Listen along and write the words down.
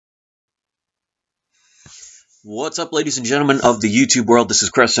What's up, ladies and gentlemen of the YouTube world? This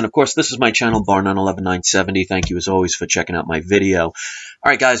is Chris, and of course, this is my channel, Bar911970. Thank you, as always, for checking out my video. All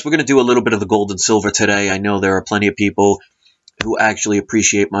right, guys, we're going to do a little bit of the gold and silver today. I know there are plenty of people who actually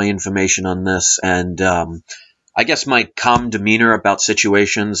appreciate my information on this, and I guess my calm demeanor about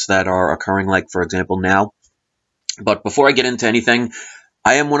situations that are occurring, like, for example, now. But before I get into anything,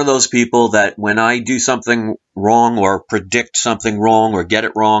 I am one of those people that when I do something wrong or predict something wrong or get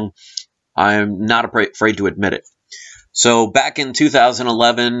it wrong, I'm not afraid to admit it. So back in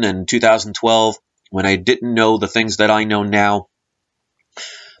 2011 and 2012, when I didn't know the things that I know now,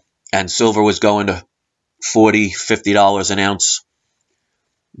 and silver was going to $40, $50 an ounce,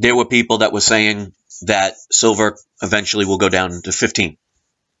 there were people that were saying that silver eventually will go down to 15.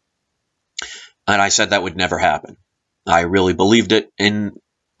 And I said that would never happen. I really believed it. And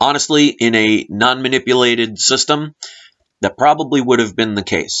honestly, in a non-manipulated system, that probably would have been the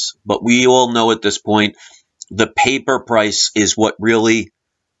case. But we all know at this point, the paper price is what really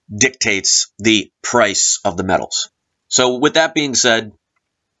dictates the price of the metals. So with that being said,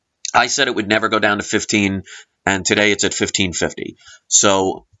 I said it would never go down to 15, and today it's at 15.50.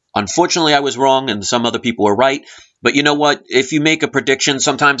 So unfortunately, I was wrong, and some other people were right. But you know what? If you make a prediction,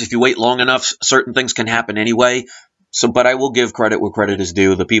 sometimes if you wait long enough, certain things can happen anyway. But I will give credit where credit is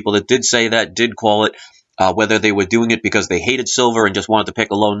due. The people that did say that did call it. Whether they were doing it because they hated silver and just wanted to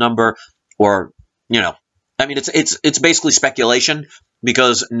pick a low number, or, you know, I mean, it's basically speculation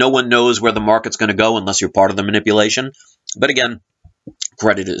because no one knows where the market's going to go unless you're part of the manipulation. But again,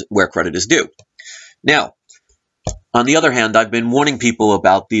 credit is where credit is due. Now, on the other hand, I've been warning people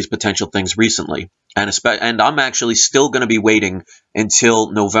about these potential things recently, and I'm actually still going to be waiting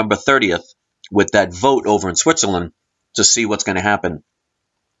until November 30th with that vote over in Switzerland to see what's going to happen.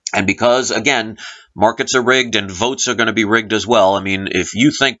 And because, again, markets are rigged and votes are going to be rigged as well. I mean, if you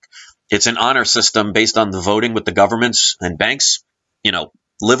think it's an honor system based on the voting with the governments and banks, you know,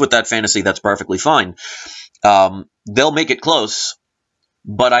 live with that fantasy. That's perfectly fine. They'll make it close,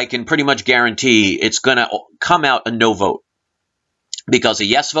 but I can pretty much guarantee it's going to come out a no vote. Because a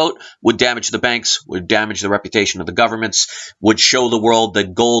yes vote would damage the banks, would damage the reputation of the governments, would show the world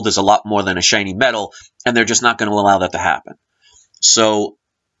that gold is a lot more than a shiny metal, and they're just not going to allow that to happen. So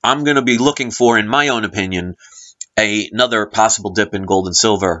I'm going to be looking for, in my own opinion, another possible dip in gold and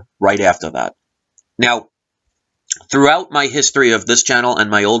silver right after that. Now, throughout my history of this channel and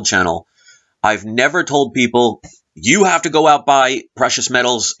my old channel, I've never told people, you have to go out buy precious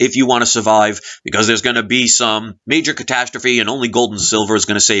metals if you want to survive because there's going to be some major catastrophe and only gold and silver is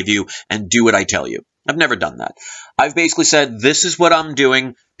going to save you, and do what I tell you. I've never done that. I've basically said, this is what I'm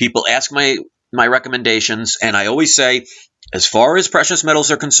doing. People ask my recommendations, and I always say, as far as precious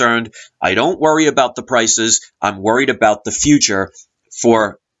metals are concerned, I don't worry about the prices. I'm worried about the future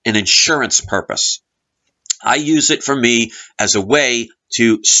for an insurance purpose. I use it for me as a way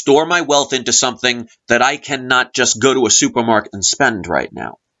to store my wealth into something that I cannot just go to a supermarket and spend right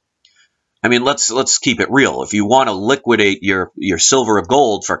now. I mean, let's keep it real. If you want to liquidate your silver or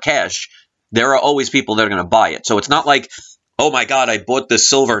gold for cash, there are always people that are going to buy it. So it's not like, oh my God, I bought this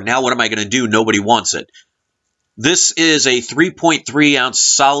silver. Now what am I going to do? Nobody wants it. This is a 3.3 ounce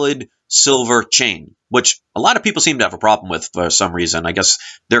solid silver chain, which a lot of people seem to have a problem with for some reason. I guess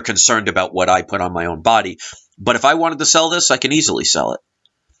they're concerned about what I put on my own body. But if I wanted to sell this, I can easily sell it.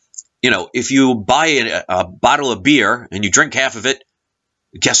 You know, if you buy a bottle of beer and you drink half of it,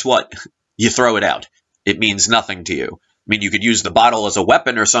 guess what? You throw it out. It means nothing to you. I mean, you could use the bottle as a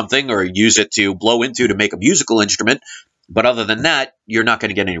weapon or something, or use it to blow into to make a musical instrument. But other than that, you're not going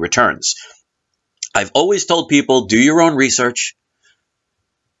to get any returns. I've always told people, do your own research,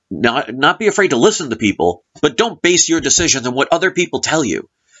 not be afraid to listen to people, but don't base your decisions on what other people tell you.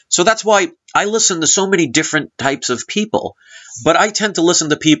 So that's why I listen to so many different types of people, but I tend to listen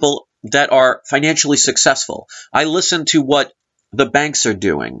to people that are financially successful. I listen to what the banks are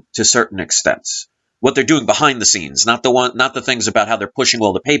doing to certain extents, what they're doing behind the scenes, not the things about how they're pushing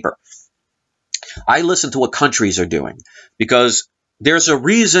all the paper. I listen to what countries are doing because there's a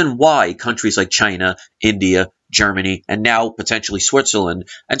reason why countries like China, India, Germany, and now potentially Switzerland,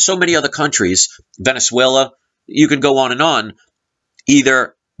 and so many other countries, Venezuela, you could go on,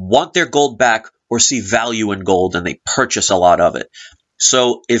 either want their gold back or see value in gold, and they purchase a lot of it.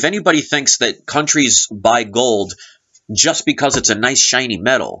 So if anybody thinks that countries buy gold just because it's a nice shiny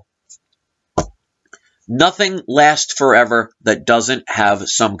metal, nothing lasts forever that doesn't have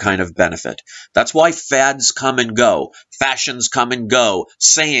some kind of benefit. That's why fads come and go. Fashions come and go.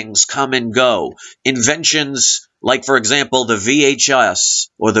 Sayings come and go. Inventions like, for example, the VHS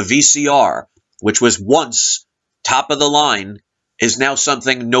or the VCR, which was once top of the line, is now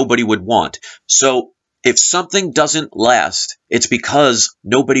something nobody would want. So If something doesn't last, it's because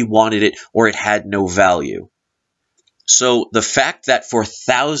nobody wanted it or it had no value. So the fact that for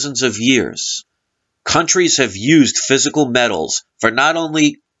thousands of years, countries have used physical metals for not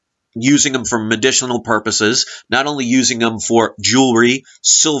only using them for medicinal purposes, not only using them for jewelry,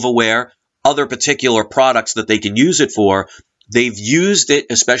 silverware, other particular products that they can use it for, they've used it,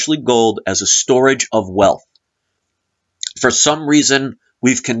 especially gold, as a storage of wealth. For some reason,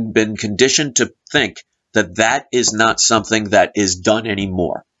 we've been conditioned to think that that is not something that is done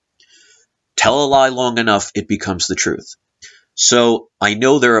anymore. Tell a lie long enough, it becomes the truth. So I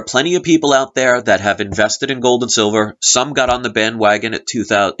know there are plenty of people out there that have invested in gold and silver. Some got on the bandwagon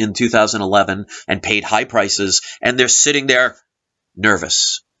in 2011 and paid high prices, and they're sitting there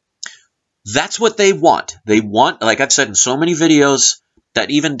nervous. That's what they want. They want, like I've said in so many videos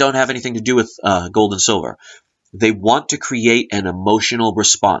that even don't have anything to do with gold and silver, they want to create an emotional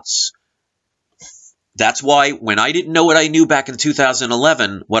response. That's why when I didn't know what I knew back in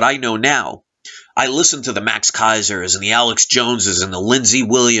 2011, what I know now, I listened to the Max Kaisers and the Alex Joneses and the Lindsey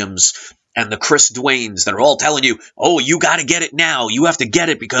Williams and the Chris Dwaynes that are all telling you, oh, you got to get it now. You have to get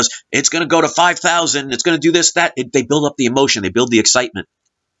it because it's going to go to 5,000. It's going to do this, that. They build up the emotion. They build the excitement.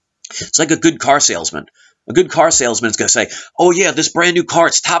 It's like a good car salesman. A good car salesman is going to say, oh, yeah, this brand new car,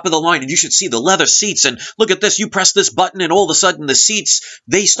 it's top of the line, and you should see the leather seats, and look at this, you press this button, and all of a sudden the seats,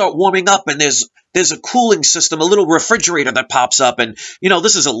 they start warming up, and there's a cooling system, a little refrigerator that pops up, and, you know,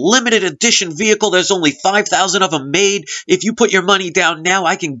 this is a limited edition vehicle. There's only 5,000 of them made. If you put your money down now,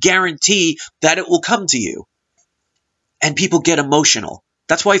 I can guarantee that it will come to you. And people get emotional.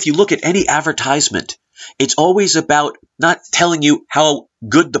 That's why if you look at any advertisement, it's always about not telling you how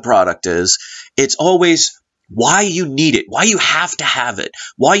good the product is. It's always why you need it, why you have to have it,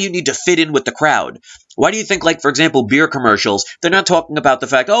 why you need to fit in with the crowd. Why do you think, like, for example, beer commercials, they're not talking about the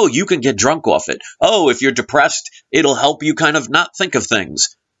fact, oh, you can get drunk off it. Oh, if you're depressed, it'll help you kind of not think of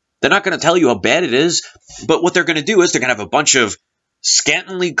things. They're not going to tell you how bad it is, but what they're going to do is they're going to have a bunch of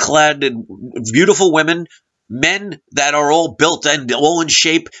scantily clad, beautiful women, men that are all built and all in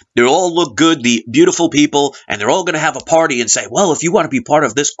shape, they all look good, the beautiful people, and they're all going to have a party and say, well, if you want to be part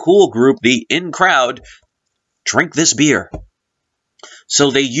of this cool group, the in crowd, drink this beer.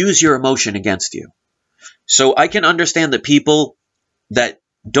 So they use your emotion against you. So I can understand that people that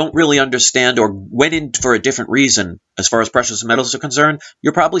don't really understand or went in for a different reason as far as precious metals are concerned,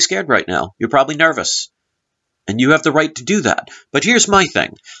 you're probably scared right now. You're probably nervous. And you have the right to do that. But here's my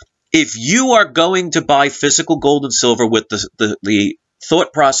thing. If you are going to buy physical gold and silver with the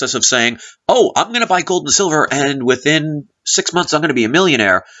thought process of saying, oh, I'm going to buy gold and silver and within 6 months I'm going to be a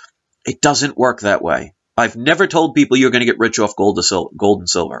millionaire, it doesn't work that way. I've never told people you're going to get rich off gold and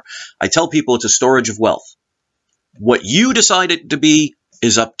silver. I tell people it's a storage of wealth. What you decide it to be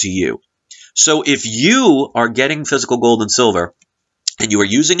is up to you. So if you are getting physical gold and silver, and you are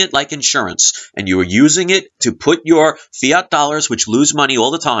using it like insurance, and you are using it to put your fiat dollars, which lose money all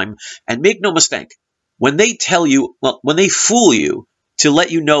the time, and make no mistake, when they tell you, well, when they fool you to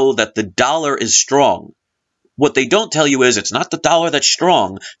let you know that the dollar is strong, what they don't tell you is it's not the dollar that's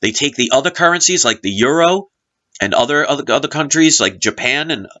strong. They take the other currencies like the euro and other countries like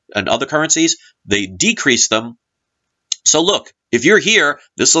Japan and other currencies, they decrease them. So look, if you're here,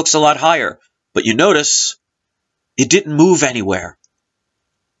 this looks a lot higher, but you notice it didn't move anywhere.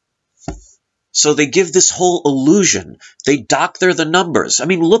 So they give this whole illusion. They doctor the numbers. I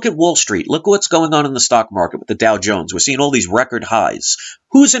mean, look at Wall Street. Look what's going on in the stock market with the Dow Jones. We're seeing all these record highs.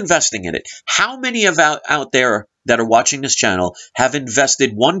 Who's investing in it? How many of out there that are watching this channel have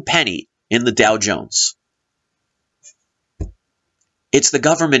invested 1 penny in the Dow Jones? It's the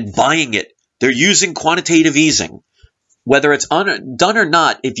government buying it. They're using quantitative easing. Whether it's done or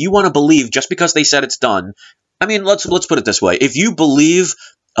not, if you want to believe just because they said it's done, I mean, let's put it this way. If you believe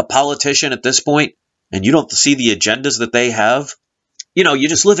a politician at this point, and you don't see the agendas that they have, you know, you're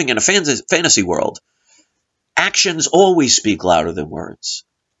just living in a fantasy world. Actions always speak louder than words.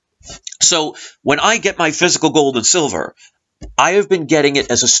 So when I get my physical gold and silver, I have been getting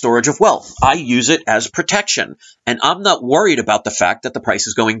it as a storage of wealth. I use it as protection. And I'm not worried about the fact that the price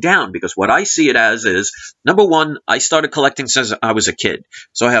is going down, because what I see it as is, number one, I started collecting since I was a kid.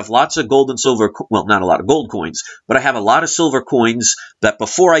 So I have lots of gold and silver, well, not a lot of gold coins, but I have a lot of silver coins that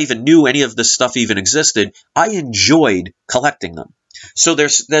before I even knew any of this stuff even existed, I enjoyed collecting them. So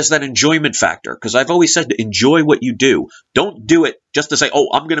there's that enjoyment factor, because I've always said to enjoy what you do. Don't do it just to say, oh,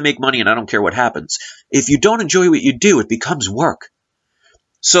 I'm going to make money and I don't care what happens. If you don't enjoy what you do, it becomes work.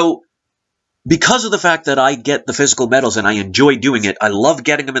 So because of the fact that I get the physical metals and I enjoy doing it, I love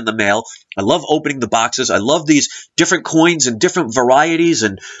getting them in the mail. I love opening the boxes. I love these different coins and different varieties.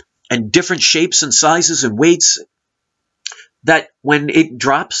 And and different shapes and sizes and weights that when it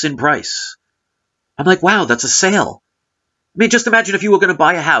drops in price, I'm like, wow, that's a sale. I mean, just imagine if you were going to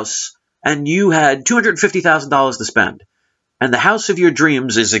buy a house and you had $250,000 to spend, and the house of your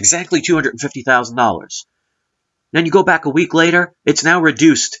dreams is exactly $250,000. Then you go back a week later, it's now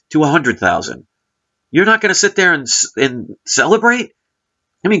reduced to $100,000. You're not going to sit there and celebrate?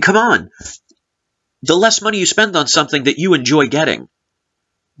 I mean, come on. The less money you spend on something that you enjoy getting,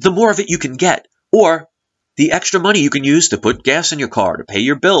 the more of it you can get. Or the extra money you can use to put gas in your car, to pay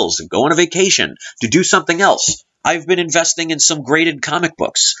your bills, and go on a vacation, to do something else. I've been investing in some graded comic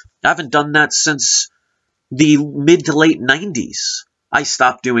books. I haven't done that since the mid to late 90s. I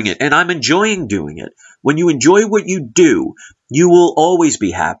stopped doing it, and I'm enjoying doing it. When you enjoy what you do, you will always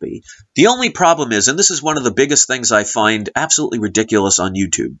be happy. The only problem is, and this is one of the biggest things I find absolutely ridiculous on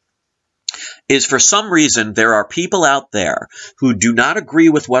YouTube, is for some reason there are people out there who do not agree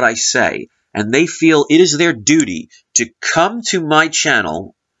with what I say, and they feel it is their duty to come to my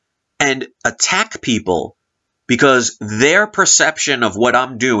channel and attack people because their perception of what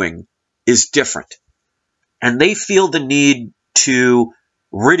I'm doing is different. And they feel the need to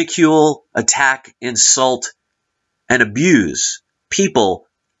ridicule, attack, insult, and abuse people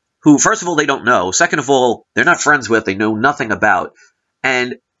who, first of all, they don't know. Second of all, they're not friends with, they know nothing about,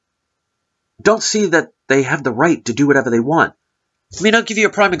 and don't see that they have the right to do whatever they want. I mean, I'll give you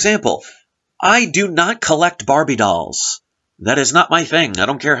a prime example. I do not collect Barbie dolls. That is not my thing. I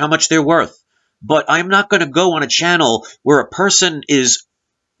don't care how much they're worth. But I'm not going to go on a channel where a person is,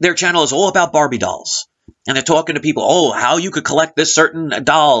 their channel is all about Barbie dolls. And they're talking to people, oh, how you could collect this certain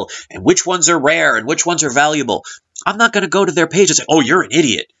doll, and which ones are rare, and which ones are valuable. I'm not going to go to their page and say, oh, you're an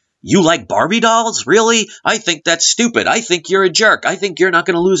idiot. You like Barbie dolls? Really? I think that's stupid. I think you're a jerk. I think you're not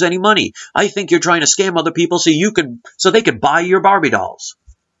going to lose any money. I think you're trying to scam other people so they could buy your Barbie dolls.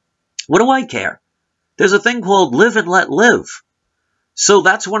 What do I care? There's a thing called live and let live. So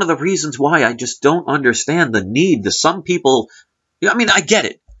that's one of the reasons why I just don't understand the need to some people. I mean, I get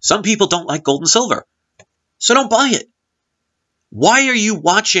it. Some people don't like gold and silver. So don't buy it. Why are you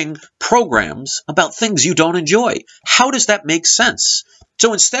watching programs about things you don't enjoy? How does that make sense?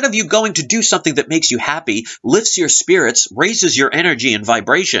 So instead of you going to do something that makes you happy, lifts your spirits, raises your energy and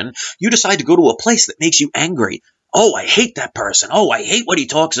vibration, you decide to go to a place that makes you angry. Oh, I hate that person. Oh, I hate what he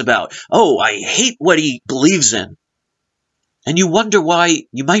talks about. Oh, I hate what he believes in. And you wonder why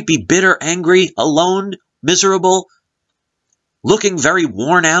you might be bitter, angry, alone, miserable, looking very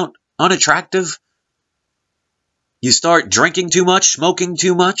worn out, unattractive. You start drinking too much, smoking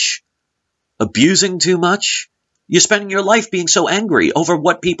too much, abusing too much. You're spending your life being so angry over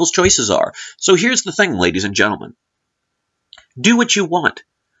what people's choices are. So here's the thing, ladies and gentlemen. Do what you want.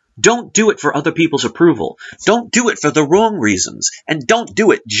 Don't do it for other people's approval. Don't do it for the wrong reasons. And don't do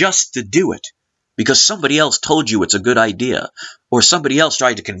it just to do it because somebody else told you it's a good idea or somebody else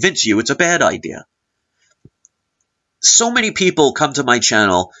tried to convince you it's a bad idea. So many people come to my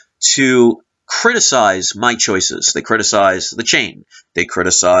channel to criticize my choices. They criticize the chain. They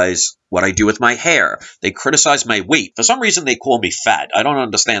criticize what I do with my hair. They criticize my weight. For some reason, they call me fat. I don't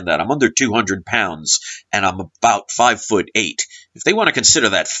understand that. I'm under 200 pounds, and I'm about 5'8". If they want to consider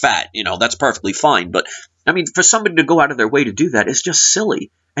that fat, you know, that's perfectly fine. But, I mean, for somebody to go out of their way to do that is just silly.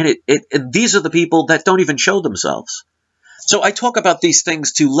 And these are the people that don't even show themselves. So I talk about these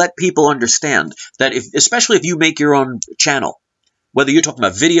things to let people understand that, especially if you make your own channel, whether you're talking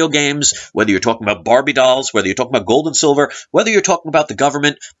about video games, whether you're talking about Barbie dolls, whether you're talking about gold and silver, whether you're talking about the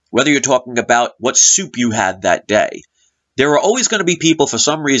government, whether you're talking about what soup you had that day, there are always going to be people for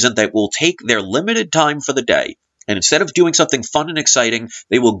some reason that will take their limited time for the day, and instead of doing something fun and exciting,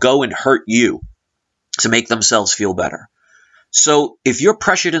 they will go and hurt you to make themselves feel better. So if you're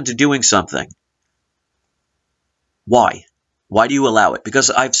pressured into doing something, why? Why do you allow it? Because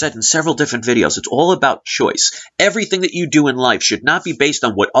I've said in several different videos, it's all about choice. Everything that you do in life should not be based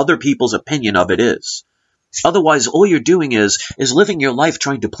on what other people's opinion of it is. Otherwise, all you're doing is living your life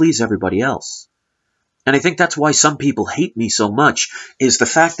trying to please everybody else. And I think that's why some people hate me so much, is the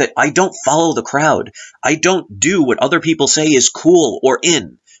fact that I don't follow the crowd. I don't do what other people say is cool or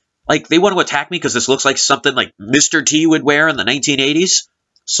in. Like, they want to attack me because this looks like something like Mr. T would wear in the 1980s.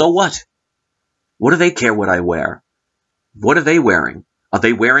 So what? What do they care what I wear? What are they wearing? Are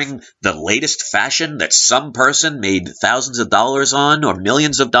they wearing the latest fashion that some person made thousands of dollars on or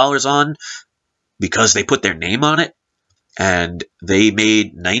millions of dollars on because they put their name on it and they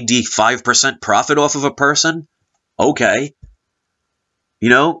made 95% profit off of a person? Okay. You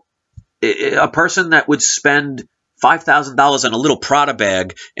know, a person that would spend $5,000 on a little Prada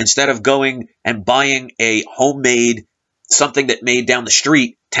bag instead of going and buying a homemade something that made down the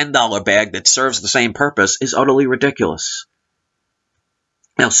street $10 bag that serves the same purpose is utterly ridiculous.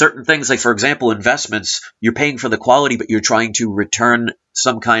 Now, certain things, like, for example, investments, you're paying for the quality, but you're trying to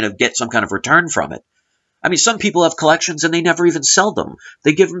get some kind of return from it. I mean, some people have collections and they never even sell them.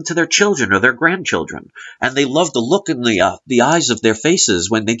 They give them to their children or their grandchildren, and they love the look in the eyes of their faces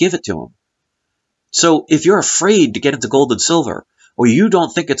when they give it to them. So if you're afraid to get into gold and silver, or you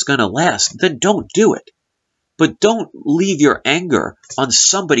don't think it's going to last, then don't do it. But don't leave your anger on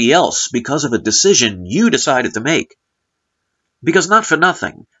somebody else because of a decision you decided to make. Because not for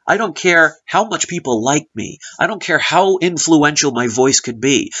nothing, I don't care how much people like me. I don't care how influential my voice could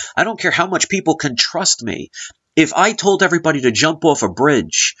be. I don't care how much people can trust me. If I told everybody to jump off a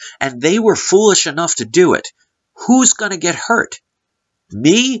bridge and they were foolish enough to do it, who's going to get hurt?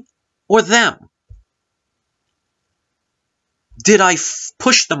 Me or them? Did I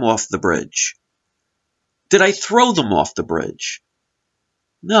push them off the bridge? Did I throw them off the bridge?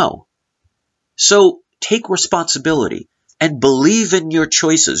 No. So take responsibility and believe in your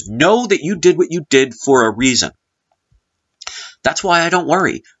choices. Know that you did what you did for a reason. That's why I don't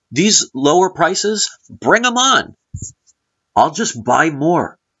worry. These lower prices, bring them on. I'll just buy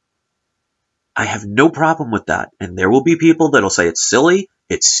more. I have no problem with that. And there will be people that'll say it's silly,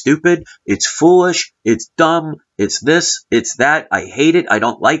 it's stupid, it's foolish, it's dumb, it's this, it's that, I hate it, I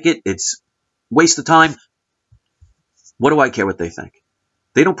don't like it, it's waste of time. What do I care what they think?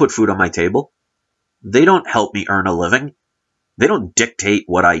 They don't put food on my table. They don't help me earn a living. They don't dictate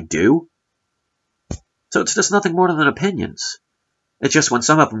what I do. So it's just nothing more than opinions. It's just when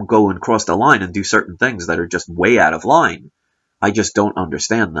some of them go and cross the line and do certain things that are just way out of line, I just don't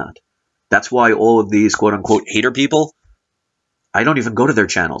understand that. That's why all of these quote-unquote hater people, I don't even go to their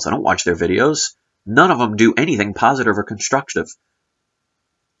channels. I don't watch their videos. None of them do anything positive or constructive.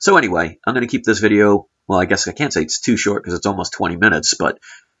 So anyway, I'm going to keep this video, well, I guess I can't say it's too short because it's almost 20 minutes, but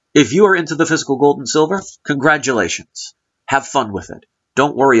if you are into the physical gold and silver, congratulations. Have fun with it.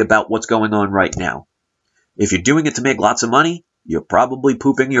 Don't worry about what's going on right now. If you're doing it to make lots of money, you're probably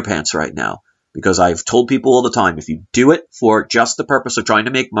pooping your pants right now. Because I've told people all the time, if you do it for just the purpose of trying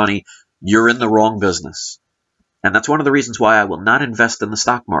to make money, you're in the wrong business. And that's one of the reasons why I will not invest in the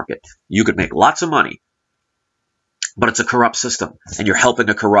stock market. You could make lots of money, but it's a corrupt system, and you're helping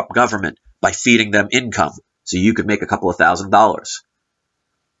a corrupt government by feeding them income, so you could make a couple of $1,000s.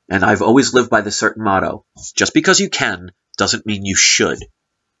 And I've always lived by this certain motto. Just because you can doesn't mean you should.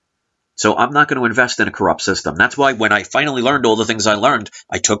 So I'm not going to invest in a corrupt system. That's why when I finally learned all the things I learned,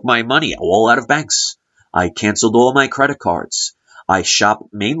 I took my money all out of banks. I canceled all my credit cards. I shop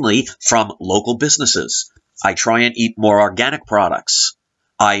mainly from local businesses. I try and eat more organic products.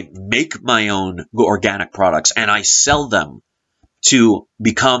 I make my own organic products and I sell them to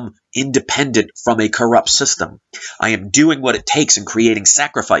become independent from a corrupt system. I am doing what it takes and creating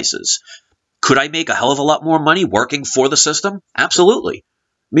sacrifices. Could I make a hell of a lot more money working for the system? Absolutely.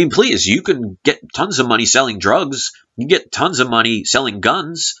 I mean, please, you can get tons of money selling drugs. You can get tons of money selling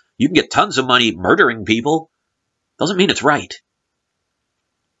guns. You can get tons of money murdering people. Doesn't mean it's right.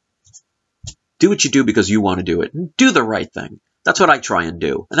 Do what you do because you want to do it. And do the right thing. That's what I try and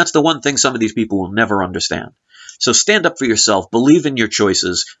do. And that's the one thing some of these people will never understand. So stand up for yourself, believe in your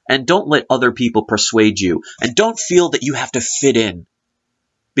choices, and don't let other people persuade you. And don't feel that you have to fit in.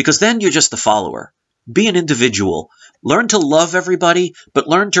 Because then you're just a follower. Be an individual. Learn to love everybody, but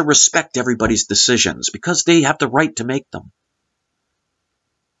learn to respect everybody's decisions because they have the right to make them.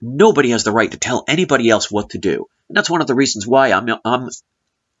 Nobody has the right to tell anybody else what to do. And that's one of the reasons why I'm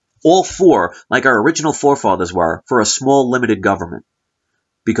all for, like our original forefathers were, for a small limited government.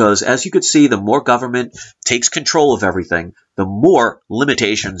 Because as you could see, the more government takes control of everything, the more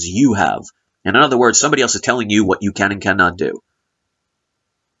limitations you have. And in other words, somebody else is telling you what you can and cannot do.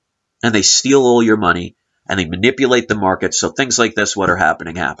 And they steal all your money, and they manipulate the market, so things like this, what are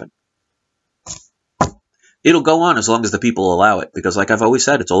happening, happen. It'll go on as long as the people allow it, because like I've always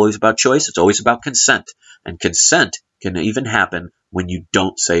said, it's always about choice, it's always about consent, and consent can even happen when you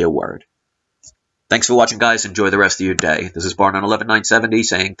don't say a word. Thanks for watching, guys. Enjoy the rest of your day. This is Barn on 11970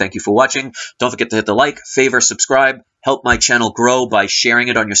 saying thank you for watching. Don't forget to hit the like, favor, subscribe. Help my channel grow by sharing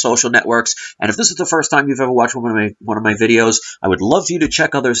it on your social networks. And if this is the first time you've ever watched one of my videos, I would love for you to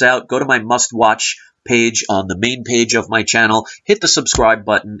check others out. Go to my must-watch page on the main page of my channel. Hit the subscribe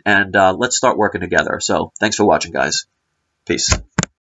button, and let's start working together. So thanks for watching, guys. Peace.